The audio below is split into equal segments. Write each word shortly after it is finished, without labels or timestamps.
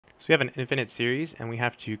So we have an infinite series and we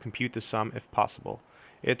have to compute the sum if possible.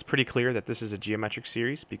 It's pretty clear that this is a geometric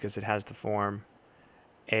series because it has the form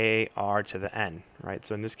a r to the n, right?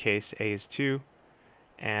 So in this case, a is 2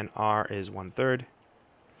 and r is 1/3,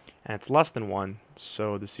 and it's less than 1,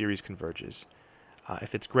 so the series converges.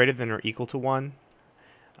 If it's greater than or equal to 1,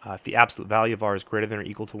 if the absolute value of r is greater than or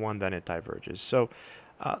equal to 1, then it diverges. So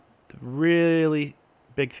the really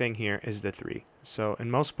big thing here is the 3. So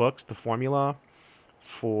in most books, the formula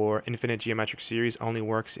for infinite geometric series only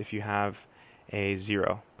works if you have a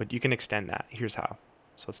 0, but you can extend that. Here's how.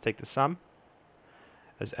 So let's take the sum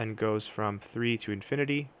as n goes from 3 to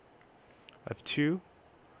infinity of 2,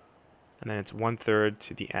 and then it's 1/3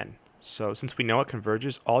 to the n. So since we know it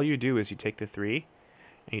converges, all you do is you take the 3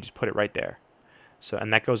 and you just put it right there. So,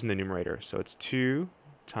 and that goes in the numerator. So it's 2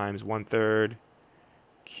 times 1/3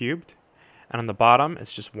 cubed, and on the bottom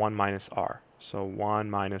it's just 1 minus r. So 1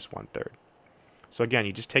 minus 1/3. So again,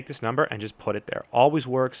 you just take this number and just put it there. Always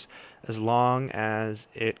works as long as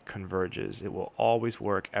it converges. It will always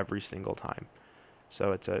work every single time.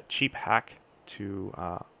 So it's a cheap hack to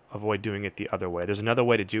avoid doing it the other way. There's another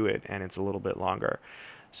way to do it, and it's a little bit longer.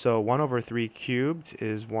 So 1/3 cubed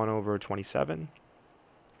is 1/27.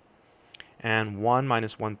 And 1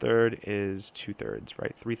 minus 1/3 is 2/3,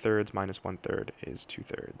 right? 3/3 minus 1/3 is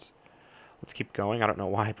 2/3. Let's keep going. I don't know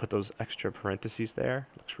why I put those extra parentheses there.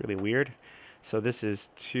 It looks really weird. So this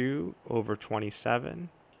is 2/27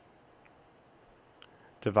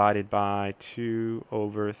 divided by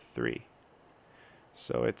 2/3.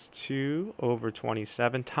 So it's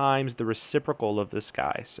 2/27 times the reciprocal of this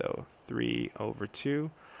guy. So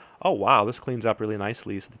 3/2. Oh, wow, this cleans up really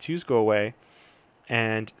nicely. So the 2's go away,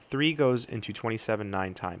 and 3 goes into 27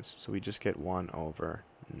 9 times. So we just get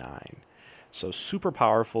 1/9. So super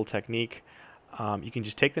powerful technique. You can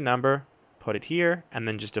just take the number, put it here, and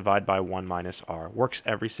then just divide by 1 minus r. Works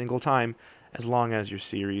every single time as long as your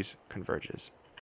series converges.